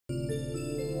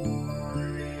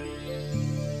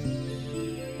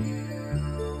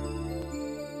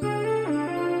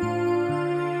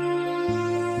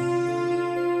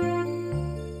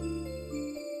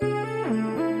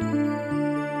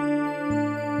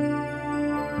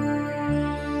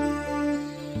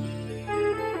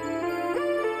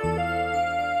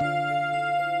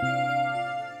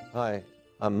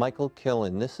I'm Michael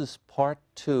Killen. This is part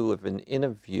 2 of an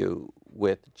interview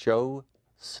with Joe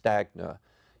Stagner.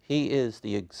 He is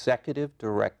the Executive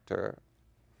Director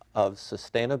of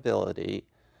Sustainability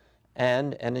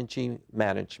and Energy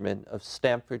Management of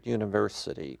Stanford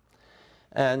University.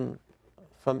 And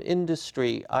from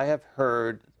industry, I have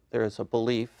heard there's a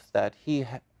belief that he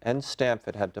and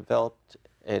Stanford have developed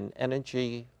an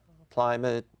energy,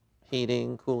 climate,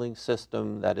 heating, cooling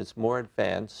system that is more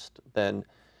advanced than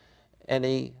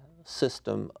any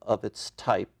system of its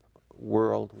type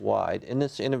worldwide. In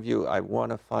this interview, I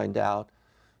want to find out,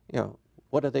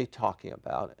 what are they talking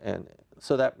about? And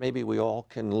so that maybe we all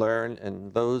can learn,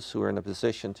 and those who are in a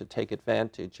position to take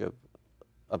advantage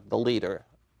of the leader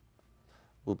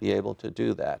will be able to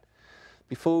do that.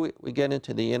 Before we get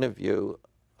into the interview,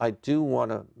 I do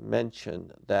want to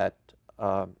mention that,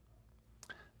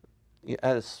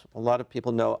 as a lot of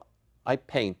people know, I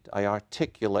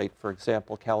articulate, for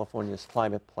example, California's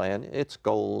climate plan, its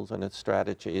goals and its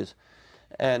strategies.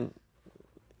 And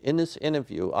in this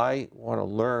interview, I want to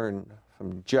learn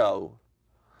from Joe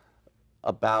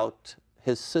about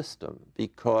his system,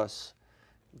 because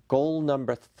goal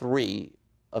number 3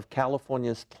 of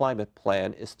California's climate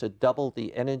plan is to double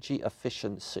the energy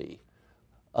efficiency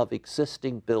of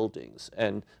existing buildings.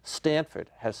 And Stanford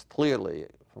has clearly,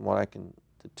 from what I can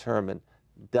determine,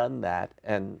 done that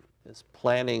and is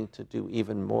planning to do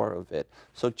even more of it.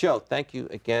 So Joe, thank you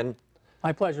again.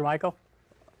 My pleasure, Michael.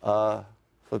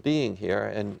 For being here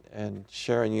and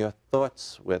sharing your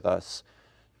thoughts with us.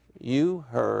 You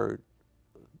heard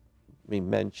me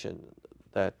mention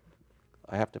that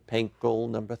I have to paint goal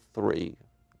number 3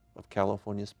 of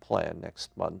California's plan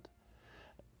next month,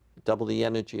 double the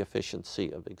energy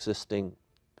efficiency of existing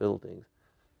buildings.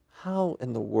 How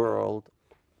in the world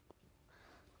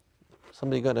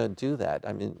somebody going to do that?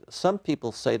 I mean, some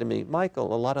people say to me,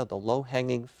 Michael, a lot of the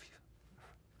low-hanging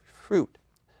fruit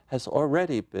has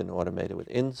already been automated with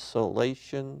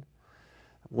insulation,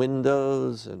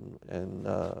 windows,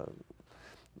 and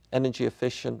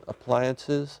energy-efficient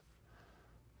appliances.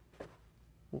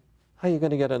 How are you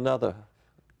going to get another?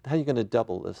 How are you going to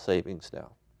double the savings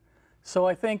now? So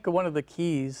I think one of the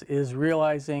keys is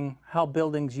realizing how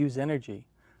buildings use energy.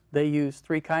 They use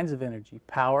 3 kinds of energy: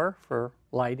 power for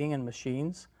lighting and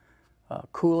machines,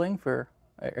 cooling for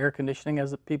air conditioning,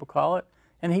 as people call it,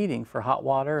 and heating for hot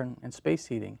water and space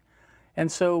heating. And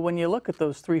so when you look at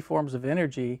those 3 forms of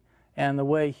energy and the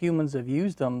way humans have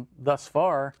used them thus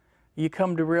far, you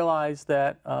come to realize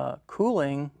that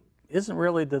cooling isn't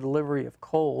really the delivery of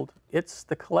cold, it's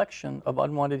the collection of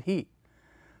unwanted heat.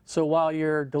 So while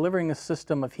you're delivering a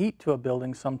system of heat to a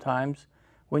building sometimes,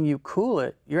 when you cool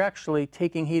it, you're actually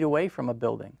taking heat away from a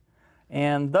building.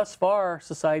 And thus far,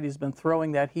 society has been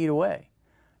throwing that heat away.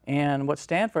 And what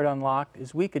Stanford unlocked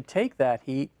is we could take that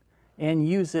heat and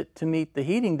use it to meet the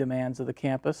heating demands of the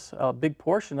campus, a big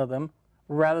portion of them,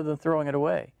 rather than throwing it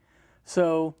away.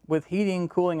 So with heating,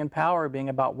 cooling, and power being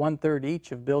about 1/3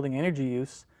 each of building energy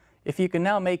use, if you can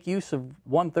now make use of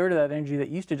 1/3 of that energy that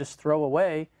you used to just throw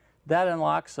away, that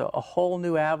unlocks a whole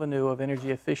new avenue of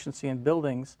energy efficiency in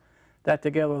buildings that,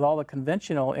 together with all the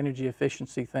conventional energy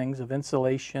efficiency things of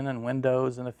insulation and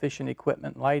windows and efficient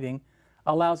equipment and lighting,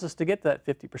 allows us to get to that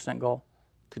 50% goal.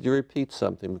 Could you repeat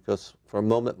something? Because for a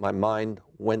moment my mind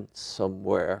went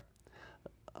somewhere.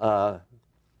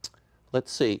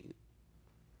 Let's see,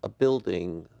 a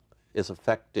building is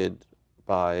affected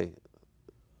by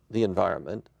the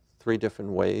environment 3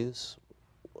 different ways.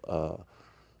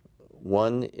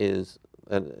 One is,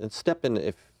 and step in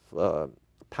if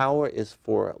power is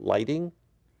for lighting.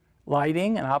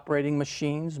 Lighting and operating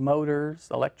machines, motors,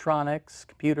 electronics,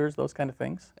 computers, those kind of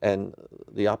things. And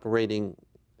the operation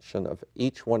of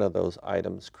each one of those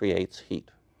items creates heat.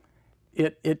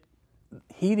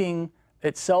 Heating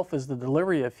itself is the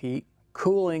delivery of heat,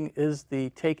 cooling is the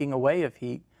taking away of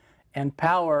heat, and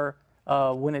power,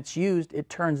 when it's used, it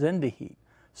turns into heat.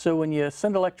 So when you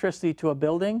send electricity to a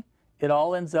building, it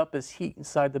all ends up as heat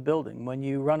inside the building. When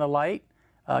you run a light,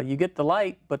 you get the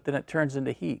light, but then it turns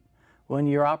into heat. When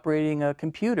you're operating a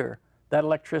computer, that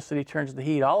electricity turns into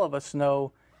heat. All of us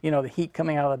know, the heat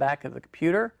coming out of the back of the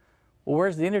computer. Well,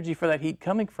 where's the energy for that heat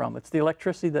coming from? It's the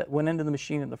electricity that went into the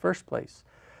machine in the first place.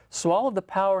 So all of the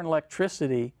power and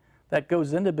electricity that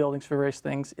goes into buildings for various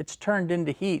things, it's turned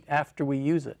into heat after we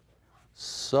use it.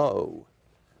 So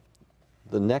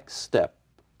the next step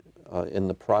in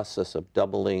the process of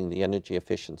doubling the energy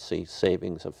efficiency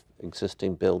savings of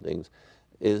existing buildings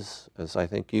is, as I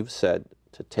think you've said,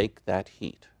 to take that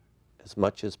heat as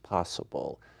much as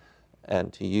possible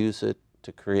and to use it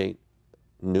to create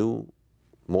new,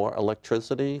 more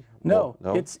electricity? No,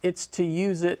 No? it's to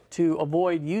use it to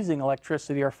avoid using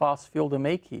electricity or fossil fuel to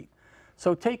make heat.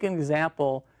 So take an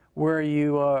example where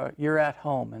you're at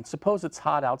home, and suppose it's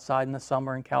hot outside in the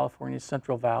summer in California's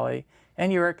Central Valley,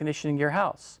 and you're air conditioning your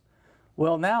house.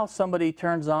 Well, now somebody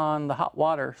turns on the hot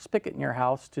water spigot in your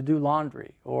house to do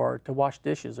laundry or to wash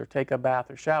dishes or take a bath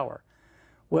or shower.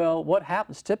 Well, what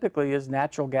happens typically is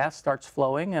natural gas starts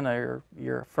flowing in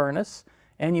your furnace,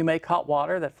 and you make hot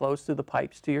water that flows through the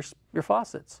pipes to your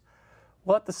faucets.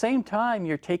 Well, at the same time,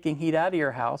 you're taking heat out of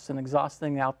your house and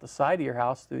exhausting out the side of your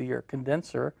house through your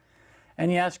condenser.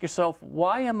 And you ask yourself,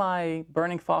 why am I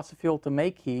burning fossil fuel to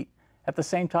make heat at the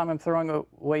same time I'm throwing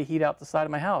away heat out the side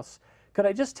of my house? Could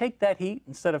I just take that heat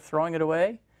instead of throwing it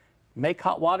away, make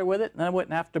hot water with it, and then I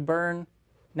wouldn't have to burn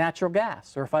natural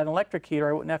gas? Or if I had an electric heater,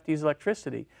 I wouldn't have to use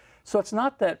electricity. So it's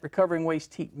not that recovering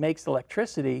waste heat makes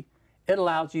electricity. It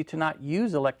allows you to not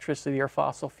use electricity or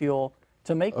fossil fuel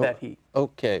to make that heat.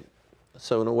 Okay.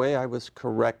 So in a way, I was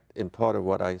correct in part of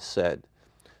what I said.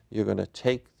 You're going to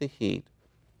take the heat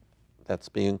that's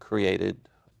being created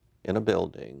in a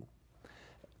building,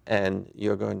 and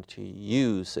you're going to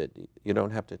use it. You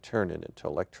don't have to turn it into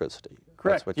electricity.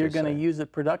 Correct. That's what you're going to saying. use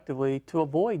it productively to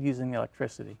avoid using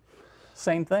electricity.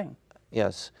 Same thing.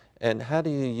 Yes. And how do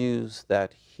you use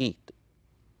that heat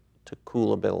to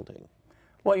cool a building?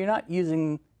 Well, you're not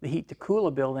using the heat to cool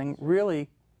a building. Really,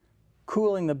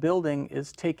 cooling the building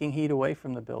is taking heat away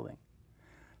from the building.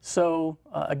 So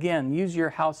again, use your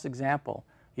house example.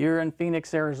 You're in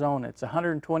Phoenix, Arizona. It's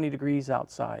 120 degrees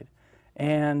outside,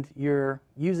 and you're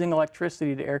using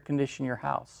electricity to air condition your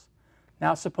house.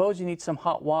 Now, suppose you need some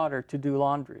hot water to do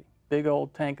laundry, big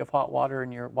old tank of hot water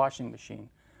in your washing machine.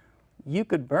 You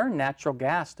could burn natural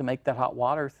gas to make that hot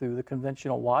water through the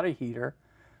conventional water heater,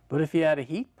 but if you had a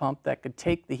heat pump that could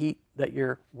take the heat that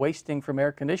you're wasting from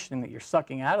air conditioning, that you're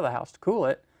sucking out of the house to cool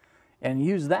it, and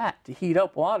use that to heat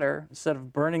up water instead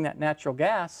of burning that natural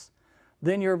gas,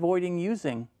 then you're avoiding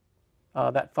using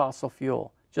that fossil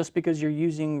fuel just because you're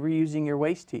reusing your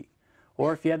waste heat.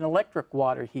 Or if you had an electric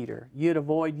water heater, you'd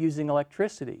avoid using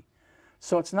electricity.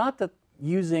 So it's not that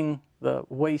using the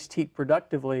waste heat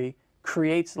productively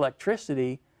creates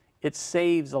electricity, it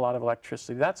saves a lot of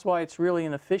electricity. That's why it's really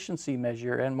an efficiency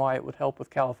measure and why it would help with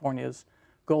California's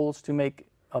goals to make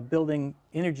a building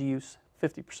energy use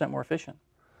 50% more efficient.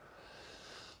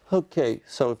 Okay,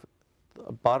 so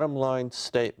a bottom line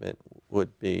statement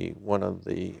would be one of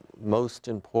the most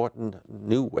important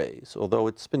new ways, although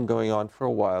it's been going on for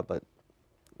a while,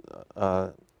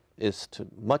 but is to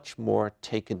much more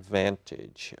take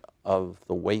advantage of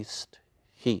the waste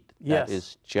heat that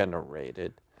is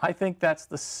generated. I think that's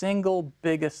the single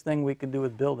biggest thing we can do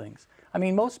with buildings. I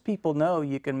mean, most people know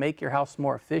you can make your house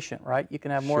more efficient, right? You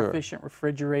can have more efficient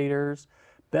refrigerators,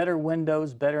 better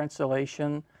windows, better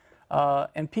insulation.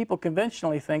 And people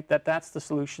conventionally think that that's the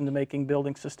solution to making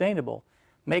buildings sustainable.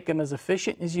 Make them as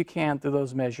efficient as you can through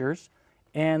those measures,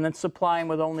 and then supply them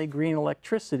with only green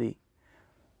electricity.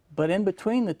 But in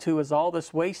between the two is all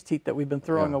this waste heat that we've been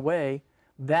throwing away.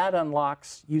 That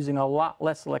unlocks using a lot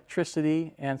less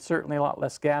electricity and certainly a lot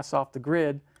less gas off the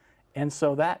grid. And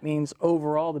so that means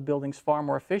overall the building's far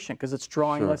more efficient because it's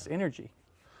drawing less energy.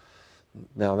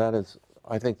 Now that is,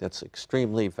 I think that's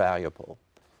extremely valuable.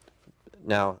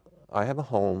 Now, I have a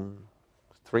home,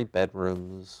 3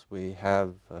 bedrooms. We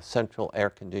have a central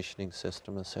air conditioning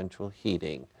system, a central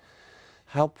heating.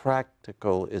 How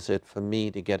practical is it for me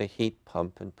to get a heat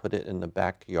pump and put it in the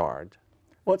backyard?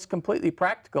 Well, it's completely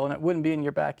practical, and it wouldn't be in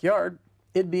your backyard.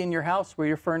 It'd be in your house where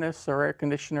your furnace or air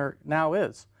conditioner now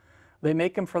is. They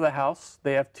make them for the house.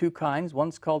 They have 2 kinds.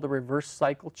 One's called a reverse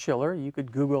cycle chiller. You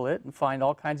could Google it and find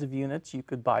all kinds of units you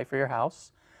could buy for your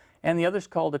house. And the other's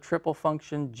called a triple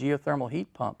function geothermal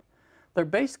heat pump. They're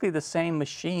basically the same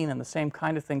machine and the same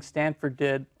kind of thing Stanford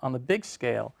did on the big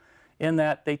scale, in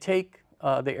that they take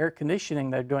the air conditioning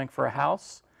they're doing for a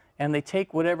house, and they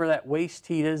take whatever that waste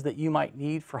heat is that you might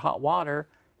need for hot water,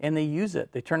 and they use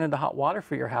it. They turn it into hot water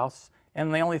for your house,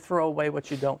 and they only throw away what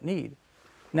you don't need.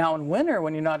 Now in winter,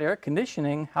 when you're not air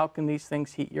conditioning, how can these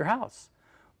things heat your house?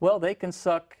 Well, they can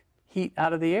suck heat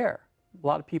out of the air. A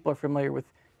lot of people are familiar with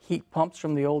heat pumps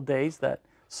from the old days that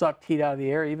sucked heat out of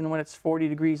the air. Even when it's 40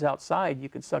 degrees outside, you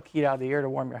could suck heat out of the air to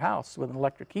warm your house with an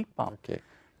electric heat pump. Okay.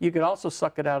 You could also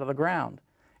suck it out of the ground.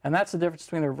 And that's the difference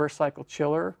between the reverse cycle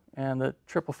chiller and the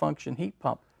triple function heat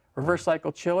pump. Reverse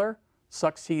cycle chiller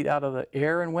sucks heat out of the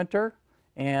air in winter,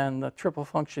 and the triple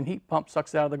function heat pump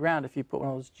sucks it out of the ground if you put one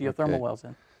of those geothermal wells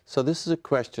in. So this is a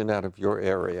question out of your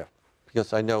area,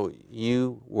 because I know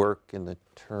you work in the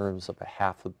terms of a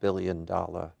 $500 million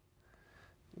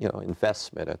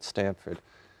investment at Stanford.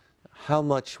 how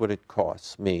much would it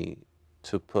cost me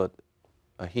to put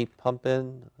a heat pump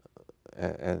in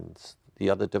and the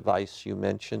other device you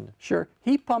mentioned? Sure.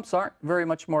 Heat pumps aren't very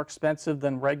much more expensive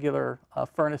than regular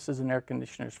furnaces and air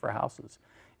conditioners for houses.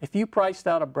 If you priced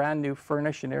out a brand new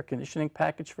furnace and air conditioning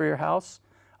package for your house,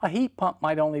 a heat pump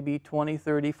might only be 20,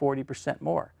 30, 40%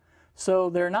 more. So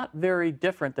they're not very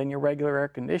different than your regular air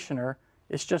conditioner.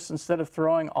 It's just instead of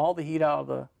throwing all the heat out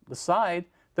of the side,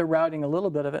 they're routing a little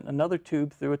bit of it in another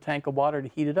tube through a tank of water to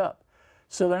heat it up.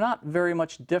 So they're not very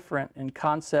much different in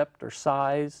concept or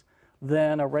size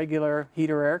than a regular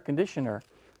heater or air conditioner.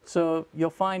 So you'll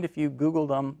find if you Google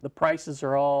them, the prices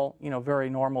are all, very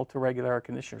normal to regular air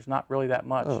conditioners, not really that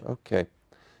much. Oh, okay.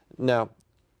 Now,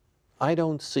 I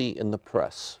don't see in the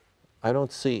press, I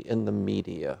don't see in the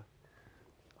media,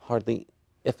 hardly,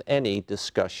 if any,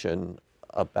 discussion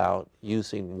about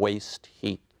using waste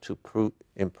heat to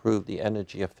improve the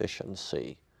energy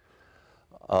efficiency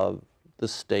of the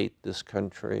state, this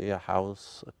country, a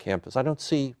house, a campus. I don't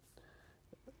see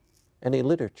any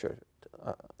literature.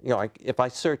 If I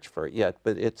search for it yet,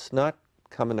 but it's not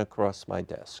coming across my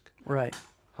desk. Right.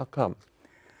 How come?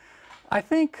 I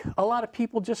think a lot of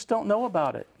people just don't know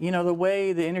about it. The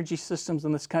way the energy systems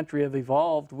in this country have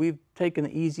evolved, we've taken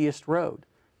the easiest road.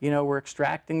 We're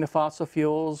extracting the fossil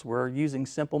fuels, we're using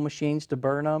simple machines to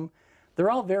burn them.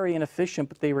 They're all very inefficient,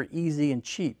 but they were easy and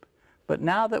cheap. But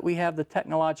now that we have the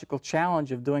technological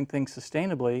challenge of doing things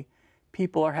sustainably,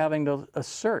 people are having to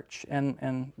search,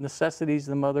 and necessity is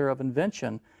the mother of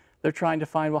invention. They're trying to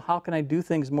find, well, how can I do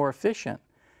things more efficient?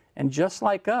 And just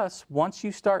like us, once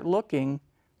you start looking,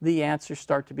 the answers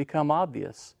start to become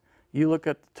obvious. You look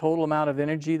at the total amount of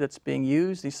energy that's being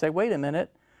used, you say, wait a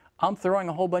minute, I'm throwing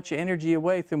a whole bunch of energy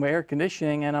away through my air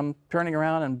conditioning and I'm turning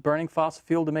around and burning fossil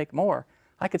fuel to make more.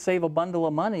 I could save a bundle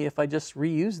of money if I just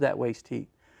reuse that waste heat.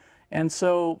 And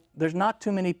so there's not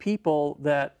too many people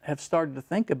that have started to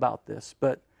think about this,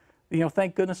 but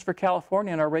thank goodness for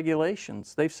California and our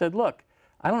regulations. They've said, look,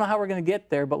 I don't know how we're going to get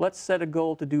there, but let's set a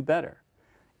goal to do better.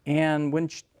 And when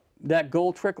that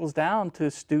goal trickles down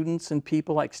to students and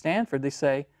people like Stanford, they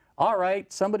say, all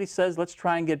right, somebody says let's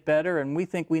try and get better, and we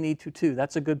think we need to too.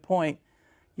 That's a good point.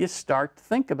 You start to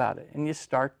think about it, and you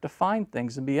start to find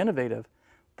things and be innovative.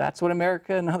 That's what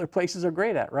America and other places are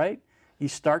great at, right? You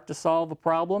start to solve a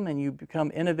problem, and you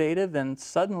become innovative, and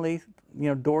suddenly,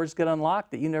 doors get unlocked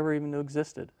that you never even knew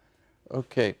existed.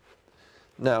 Okay.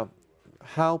 Now,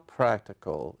 how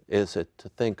practical is it to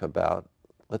think about,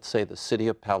 let's say, the city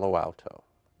of Palo Alto,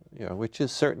 which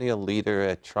is certainly a leader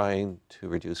at trying to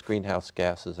reduce greenhouse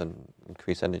gases and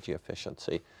increase energy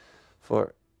efficiency.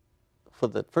 First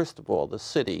of all, the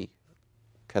city,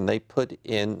 can they put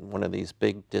in one of these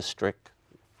big district?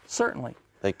 Certainly.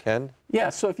 They can? Yeah,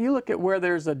 so if you look at where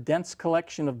there's a dense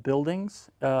collection of buildings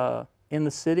in the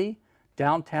city,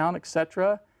 downtown,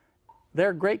 etc.,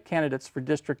 they're great candidates for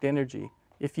district energy.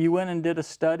 If you went and did a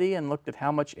study and looked at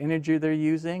how much energy they're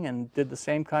using and did the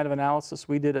same kind of analysis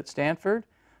we did at Stanford,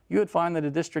 you would find that a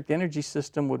district energy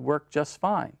system would work just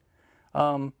fine.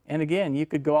 And again, you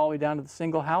could go all the way down to the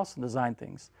single house and design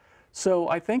things. So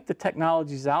I think the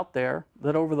technology's out there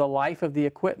that over the life of the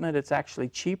equipment, it's actually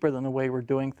cheaper than the way we're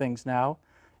doing things now,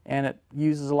 and it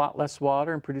uses a lot less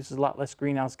water and produces a lot less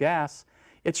greenhouse gas.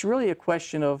 It's really a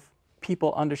question of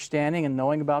people understanding and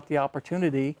knowing about the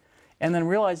opportunity and then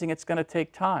realizing it's going to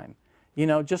take time.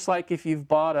 Just like if you've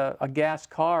bought a gas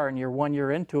car and you're 1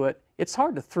 year into it, it's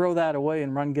hard to throw that away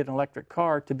and get an electric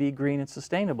car to be green and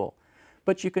sustainable.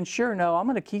 But you can sure know, I'm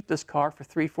going to keep this car for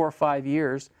 3, 4, 5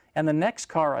 years, and the next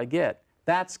car I get,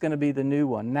 that's going to be the new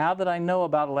one. Now that I know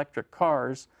about electric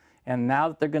cars, and now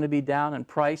that they're going to be down in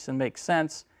price and make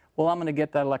sense, well, I'm going to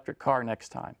get that electric car next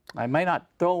time. I may not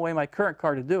throw away my current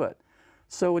car to do it.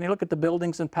 So when you look at the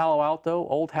buildings in Palo Alto,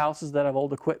 old houses that have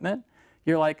old equipment,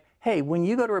 you're like, hey, when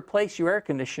you go to replace your air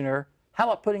conditioner, how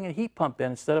about putting a heat pump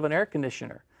in instead of an air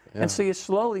conditioner? Yeah. And so you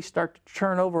slowly start to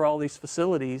turn over all these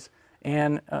facilities,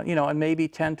 and in maybe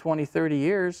 10, 20, 30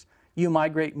 years, you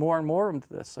migrate more and more into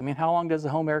this. I mean, how long does a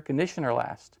home air conditioner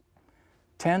last?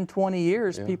 10, 20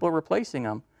 years, yeah. People are replacing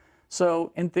them.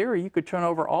 So in theory, you could turn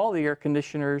over all the air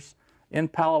conditioners in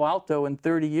Palo Alto in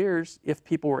 30 years if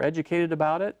people were educated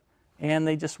about it and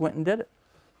they just went and did it.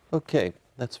 Okay,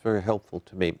 that's very helpful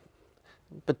to me.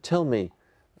 But tell me,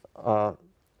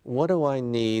 what do I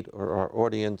need, or our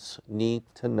audience need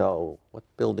to know? What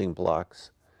building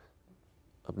blocks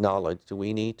of knowledge do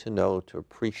we need to know to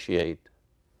appreciate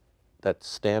that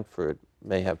Stanford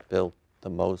may have built the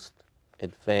most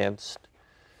advanced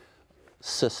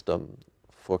system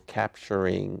for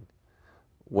capturing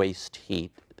waste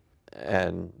heat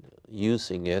and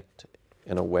using it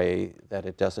in a way that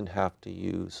it doesn't have to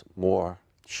use more?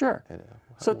 Sure.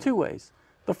 So two ways.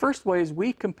 The first way is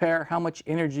we compare how much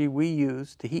energy we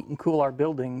use to heat and cool our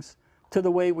buildings to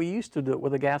the way we used to do it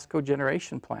with a gas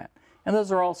cogeneration plant. And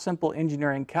those are all simple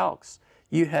engineering calcs.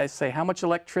 You say how much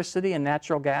electricity and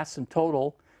natural gas in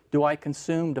total do I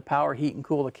consume to power, heat, and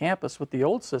cool the campus with the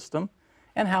old system,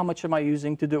 and how much am I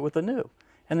using to do it with the new?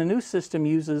 And the new system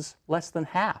uses less than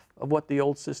half of what the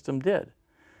old system did.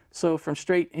 So from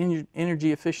straight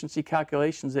energy efficiency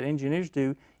calculations that engineers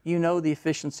do, you know the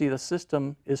efficiency of the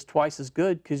system is twice as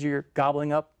good because you're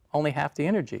gobbling up only half the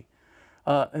energy.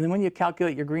 And then when you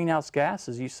calculate your greenhouse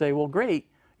gases, you say, well, great,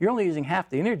 you're only using half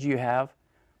the energy you have,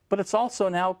 but it's also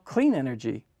now clean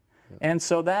energy. Yep. And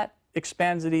so that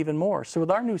expands it even more. So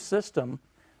with our new system,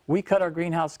 we cut our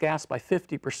greenhouse gas by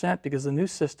 50% because the new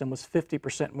system was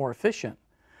 50% more efficient.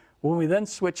 When we then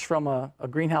switched from a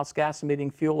greenhouse gas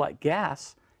emitting fuel like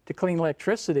gas to clean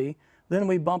electricity, then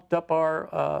we bumped up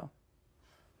our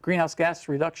greenhouse gas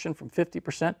reduction from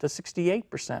 50% to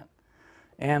 68%.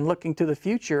 And looking to the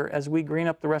future, as we green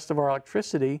up the rest of our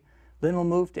electricity, then we'll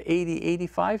move to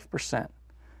 85%.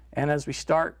 And as we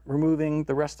start removing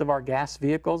the rest of our gas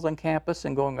vehicles on campus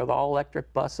and going with all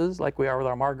electric buses like we are with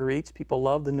our Marguerites, people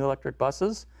love the new electric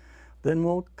buses, then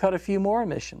we'll cut a few more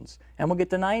emissions and we'll get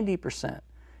to 90%.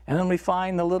 And then we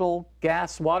find the little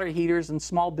gas water heaters in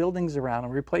small buildings around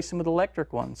and replace them with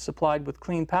electric ones supplied with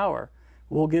clean power.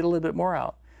 We'll get a little bit more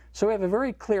out. So we have a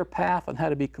very clear path on how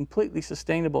to be completely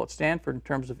sustainable at Stanford in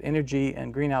terms of energy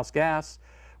and greenhouse gas.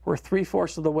 We're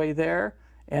 3/4 of the way there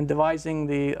and devising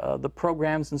the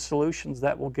programs and solutions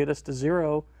that will get us to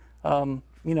zero in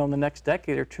the next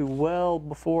decade or two, well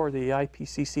before the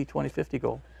IPCC 2050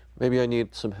 goal. Maybe I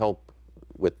need some help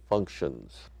with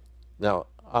functions. Now,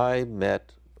 I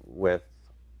met with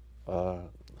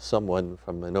someone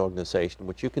from an organization,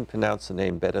 which you can pronounce the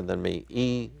name better than me,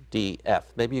 EDF.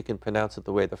 Maybe you can pronounce it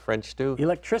the way the French do?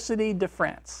 Électricité de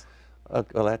France.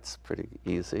 Well, that's pretty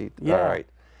easy. Yeah. All right.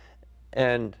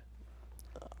 And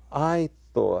I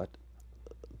thought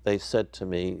they said to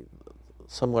me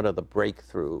somewhat of the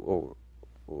breakthrough or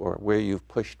where you've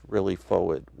pushed really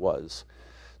forward was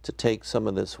to take some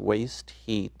of this waste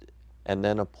heat and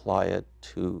then apply it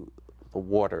to the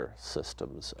water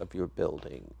systems of your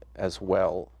building as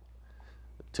well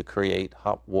to create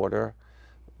hot water.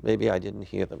 Maybe I didn't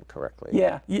hear them correctly.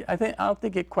 Yeah, I don't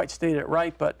think it quite stated it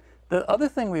right, but the other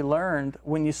thing we learned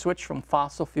when you switch from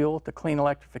fossil fuel to clean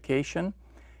electrification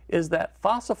is that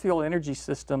fossil fuel energy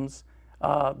systems,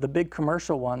 the big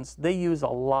commercial ones, they use a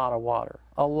lot of water,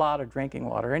 a lot of drinking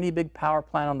water. Any big power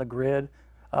plant on the grid,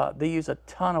 they use a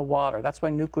ton of water. That's why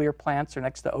nuclear plants are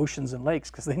next to oceans and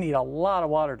lakes, because they need a lot of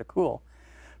water to cool.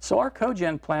 So our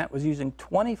cogen plant was using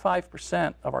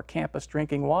 25% of our campus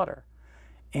drinking water.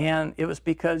 And it was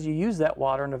because you use that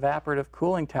water in evaporative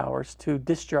cooling towers to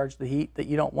discharge the heat that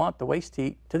you don't want, the waste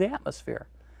heat, to the atmosphere.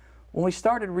 When we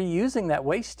started reusing that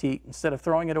waste heat instead of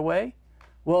throwing it away,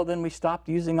 well, then we stopped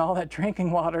using all that drinking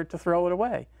water to throw it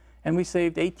away. And we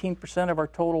saved 18% of our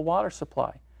total water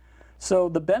supply. So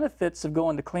the benefits of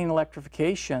going to clean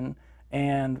electrification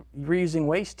and reusing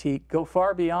waste heat go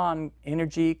far beyond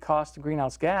energy, cost, and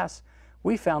greenhouse gas.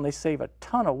 We found they save a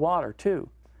ton of water too.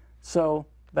 So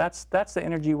that's the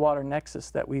energy-water nexus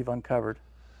that we've uncovered.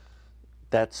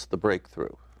 That's the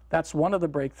breakthrough. That's one of the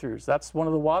breakthroughs. That's one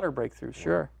of the water breakthroughs,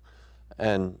 sure.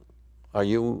 And are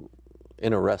you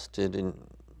interested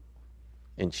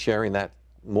in sharing that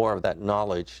more of that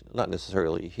knowledge, not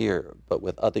necessarily here, but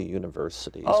with other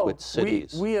universities, with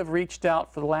cities? We have reached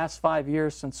out for the last 5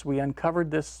 years since we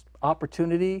uncovered this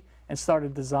opportunity and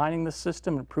started designing the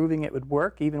system and proving it would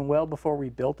work, even well before we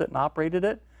built it and operated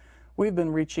it. We've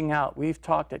been reaching out. We've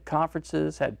talked at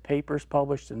conferences, had papers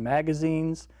published in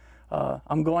magazines.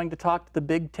 I'm going to talk to the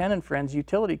Big Ten and Friends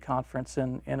Utility Conference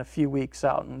in a few weeks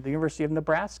out in the University of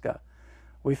Nebraska.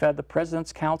 We've had the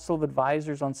President's Council of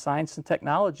Advisors on Science and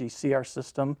Technology see our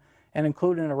system and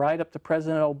include in a write-up to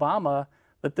President Obama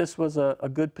that this was a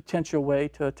good potential way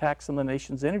to attack some of the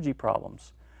nation's energy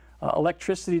problems.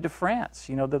 Electricity de France,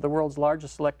 they're the world's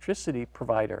largest electricity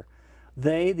provider.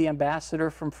 They, the ambassador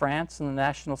from France and the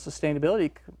National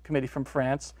Sustainability Committee from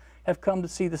France, have come to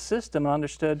see the system and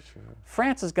understood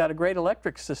France has got a great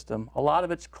electric system. A lot of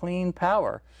it's clean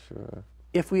power. Sure.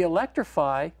 If we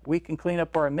electrify, we can clean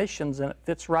up our emissions, and it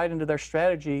fits right into their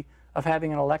strategy of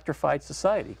having an electrified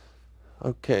society.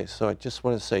 Okay, so I just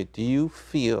want to say, do you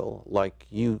feel like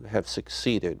you have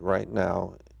succeeded right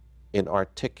now in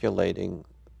articulating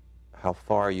how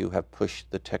far you have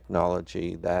pushed the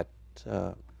technology that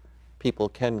people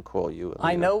can call you a leader?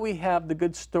 I know we have the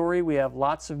good story. We have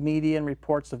lots of media and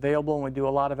reports available, and we do a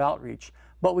lot of outreach.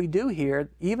 But we do hear,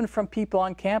 even from people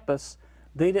on campus,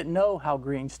 they didn't know how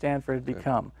green Stanford had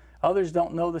become. Others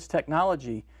don't know this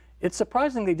technology. It's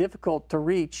surprisingly difficult to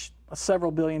reach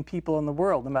several billion people in the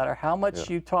world, no matter how much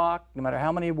you talk, no matter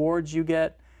how many awards you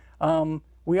get.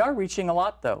 We are reaching a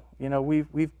lot, though. You know,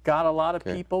 we've got a lot of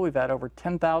people. We've had over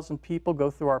 10,000 people go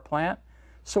through our plant.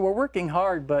 So we're working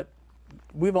hard, but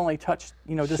we've only touched,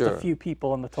 you know, just a few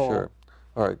people in the total. Sure.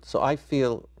 All right. So I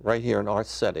feel right here in our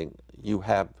setting, you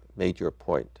have made your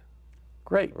point.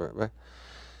 Great. Right.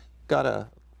 Got a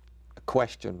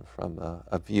question from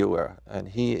a viewer, and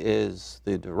he is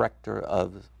the director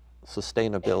of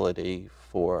sustainability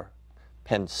for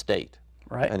Penn State.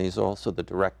 Right. And he's also the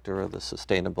director of the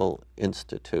Sustainable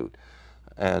Institute.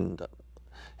 And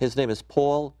his name is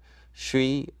Paul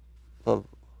Shrivastava.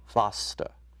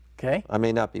 Okay. I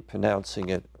may not be pronouncing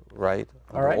it right.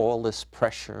 All right. All this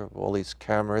pressure of all these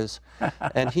cameras.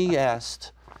 And he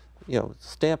asked, you know,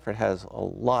 Stanford has a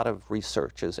lot of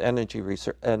researchers, energy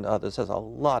research, and others, has a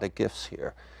lot of gifts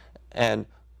here. And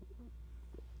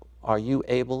are you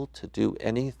able to do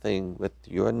anything with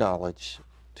your knowledge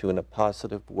to, in a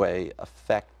positive way,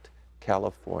 affect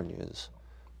California's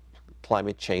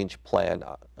climate change plan?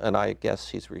 And I guess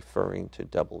he's referring to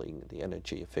doubling the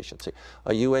energy efficiency.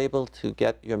 Are you able to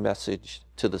get your message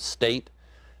to the state?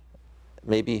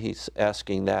 Maybe he's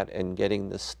asking that and getting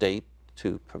the state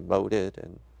to promote it.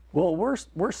 And well,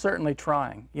 we're certainly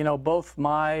trying. You know, both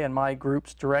my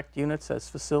group's direct units as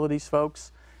facilities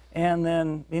folks, and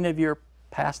then many of your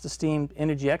past esteemed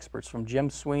energy experts, from Jim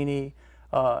Sweeney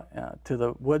to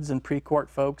the Woods and Precourt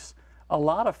folks. A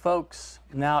lot of folks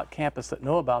now at campus that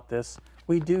know about this,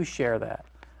 we do share that.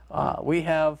 We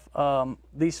have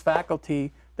these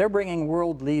faculty, they're bringing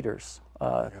world leaders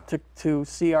to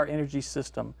see our energy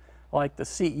system, like the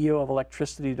CEO of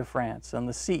Electricity de France and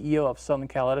the CEO of Southern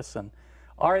Cal Edison.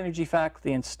 Our energy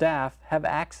faculty and staff have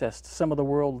access to some of the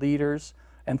world leaders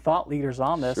and thought leaders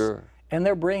on this, and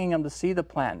they're bringing them to see the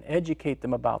plant and educate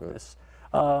them about this.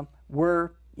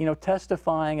 We're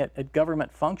testifying at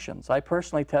government functions. I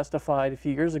personally testified a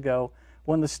few years ago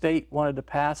when the state wanted to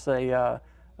pass a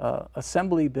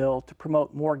assembly bill to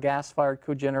promote more gas-fired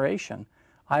cogeneration.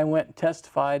 I went and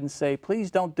testified and say, please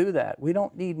don't do that. We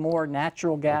don't need more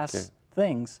natural gas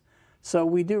things. So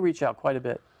we do reach out quite a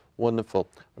bit. Wonderful.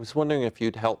 I was wondering if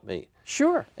you'd help me.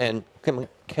 Sure. And can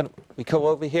we go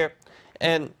over here?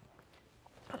 And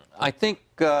I think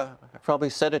I probably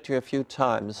said it to you a few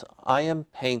times. I am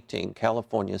painting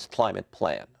California's climate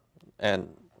plan. And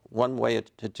one way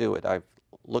to do it, I've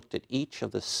looked at each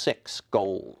of the 6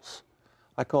 goals.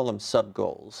 I call them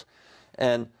sub-goals.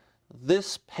 And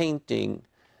this painting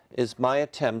is my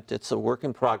attempt. It's a work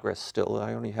in progress still.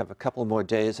 I only have a couple more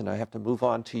days and I have to move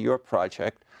on to your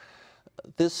project.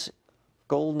 This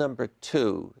goal number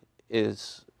 2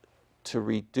 is to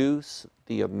reduce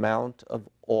the amount of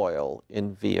oil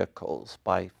in vehicles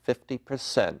by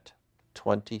 50%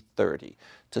 2030,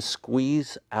 to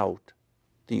squeeze out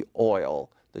the oil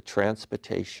the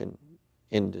transportation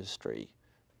industry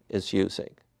is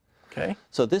using. Okay.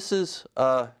 So this is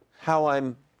how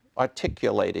I'm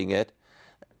articulating it,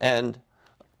 and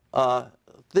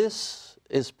this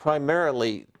is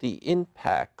primarily the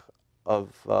impact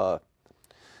of,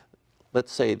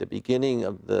 let's say, the beginning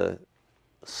of the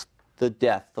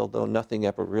death, although nothing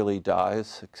ever really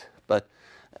dies,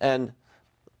 and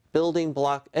building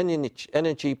block,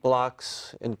 energy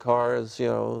blocks in cars, you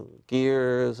know,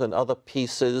 gears and other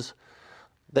pieces,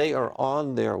 they are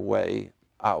on their way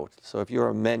out. So if you're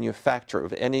a manufacturer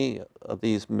of any of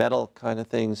these metal kind of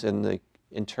things in the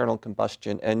internal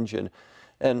combustion engine,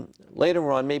 and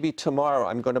later on, maybe tomorrow,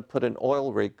 I'm going to put an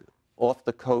oil rig off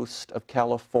the coast of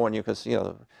California, because, you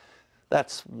know,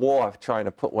 that's war trying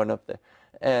to put one up there.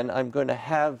 And I'm going to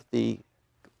have the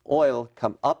oil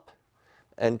come up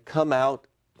and come out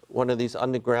one of these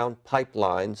underground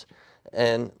pipelines.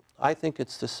 And I think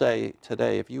it's to say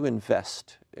today, if you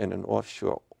invest in an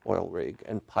offshore oil rig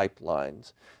and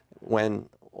pipelines, when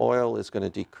oil is going to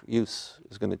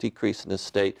decrease in the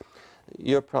state,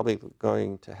 you're probably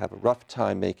going to have a rough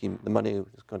time making the money is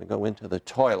going to go into the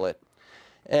toilet.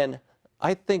 And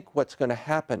I think what's going to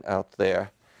happen out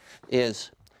there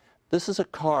is, this is a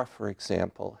car, for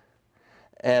example,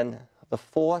 and the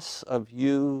force of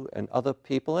you and other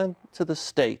people, and to the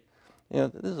state, you know,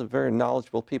 this is very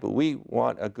knowledgeable people. We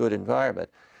want a good environment.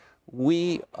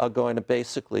 We are going to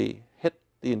basically hit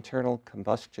the internal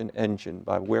combustion engine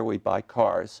by where we buy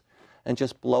cars and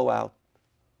just blow out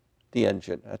the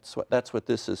engine. That's what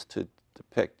this is to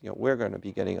depict. You know, we're going to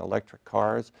be getting electric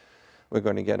cars. We're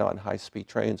going to get on high-speed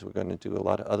trains. We're going to do a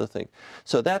lot of other things.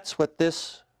 So that's what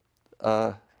this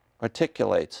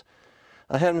articulates.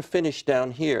 I haven't finished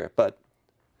down here, but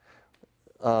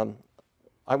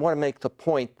I want to make the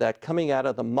point that coming out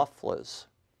of the mufflers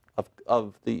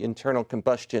of the internal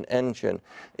combustion engine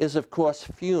is, of course,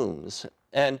 fumes.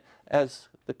 And as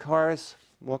the cars,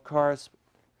 more cars,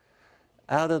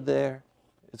 out of there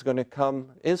is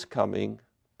coming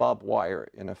barbed wire,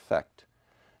 in effect.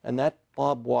 And that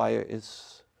barbed wire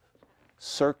is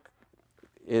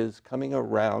coming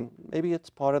around. Maybe it's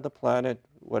part of the planet,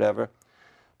 whatever.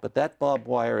 But that barbed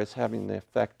wire is having the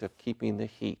effect of keeping the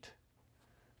heat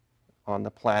on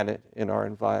the planet, in our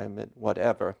environment,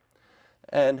 whatever.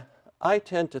 And I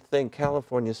tend to think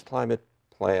California's climate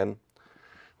plan,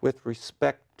 with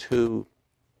respect to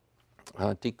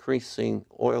decreasing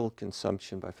oil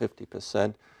consumption by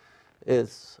 50%,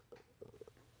 is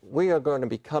we are going to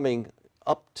be coming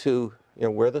up to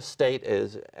where the state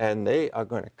is, and they are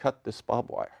going to cut this barbed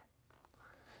wire.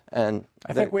 And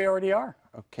I think we already are.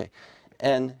 Okay.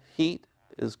 And heat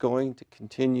is going to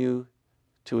continue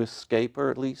to escape, or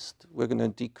at least we're going to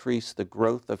decrease the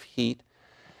growth of heat.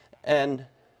 And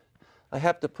I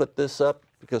have to put this up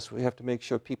because we have to make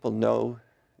sure people know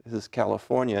this is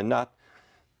California, not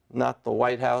the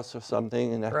White House or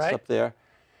something, and that's right up there.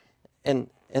 And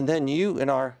then you,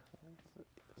 in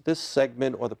this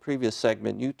segment or the previous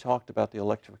segment, you talked about the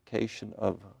electrification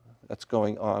that's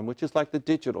going on, which is like the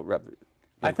digital revolution.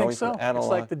 I think so. It's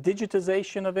like the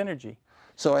digitization of energy.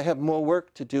 So I have more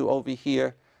work to do over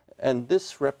here, and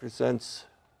this represents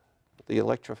the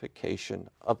electrification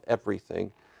of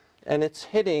everything. And it's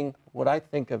hitting what I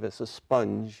think of as a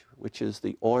sponge, which is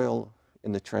the oil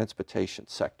in the transportation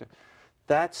sector.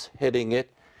 That's hitting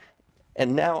it.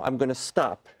 And now I'm going to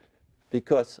stop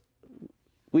because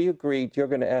we agreed you're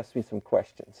going to ask me some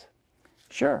questions.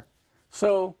 Sure.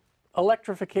 So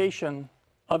electrification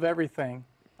of everything,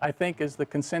 I think, is the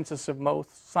consensus of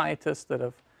most scientists that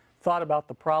have thought about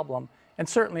the problem. And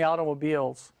certainly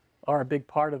automobiles are a big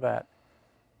part of that.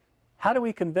 How do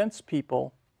we convince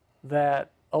people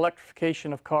that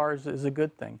electrification of cars is a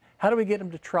good thing? How do we get them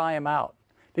to try them out?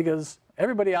 Because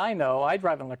everybody I know, I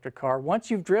drive an electric car.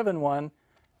 Once you've driven one,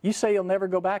 you say you'll never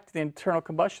go back to the internal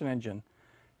combustion engine.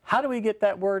 How do we get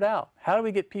that word out? How do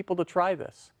we get people to try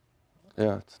this?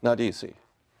 Yeah, it's not easy.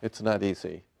 It's not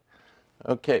easy.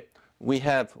 Okay, we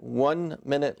have 1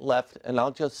 minute left, and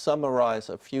I'll just summarize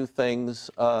a few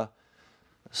things.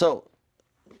 So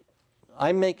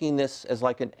I'm making this as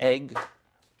like an egg.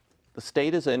 The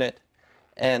state is in it,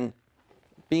 and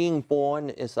being born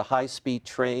is the high-speed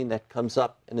train that comes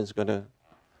up and is going to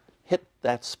hit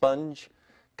that sponge.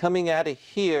 Coming out of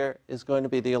here is going to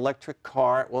be the electric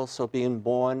car also being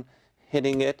born,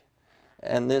 hitting it,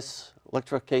 and this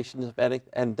electrification is better.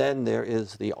 And then there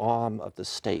is the arm of the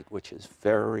state, which is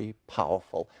very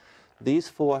powerful. These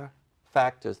four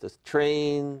factors, the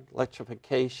train,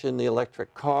 electrification, the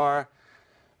electric car,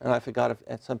 and I forgot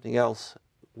something else,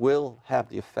 will have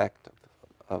the effect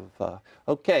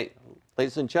okay,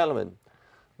 ladies and gentlemen,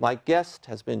 my guest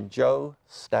has been Joe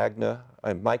Stagner.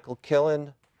 I'm Michael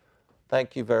Killen.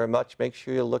 Thank you very much. Make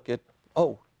sure you look at,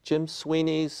 Jim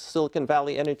Sweeney's Silicon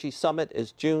Valley Energy Summit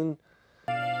is June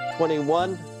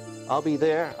 21. I'll be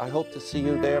there. I hope to see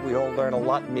you there. We all learn a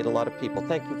lot and meet a lot of people.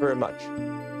 Thank you very much.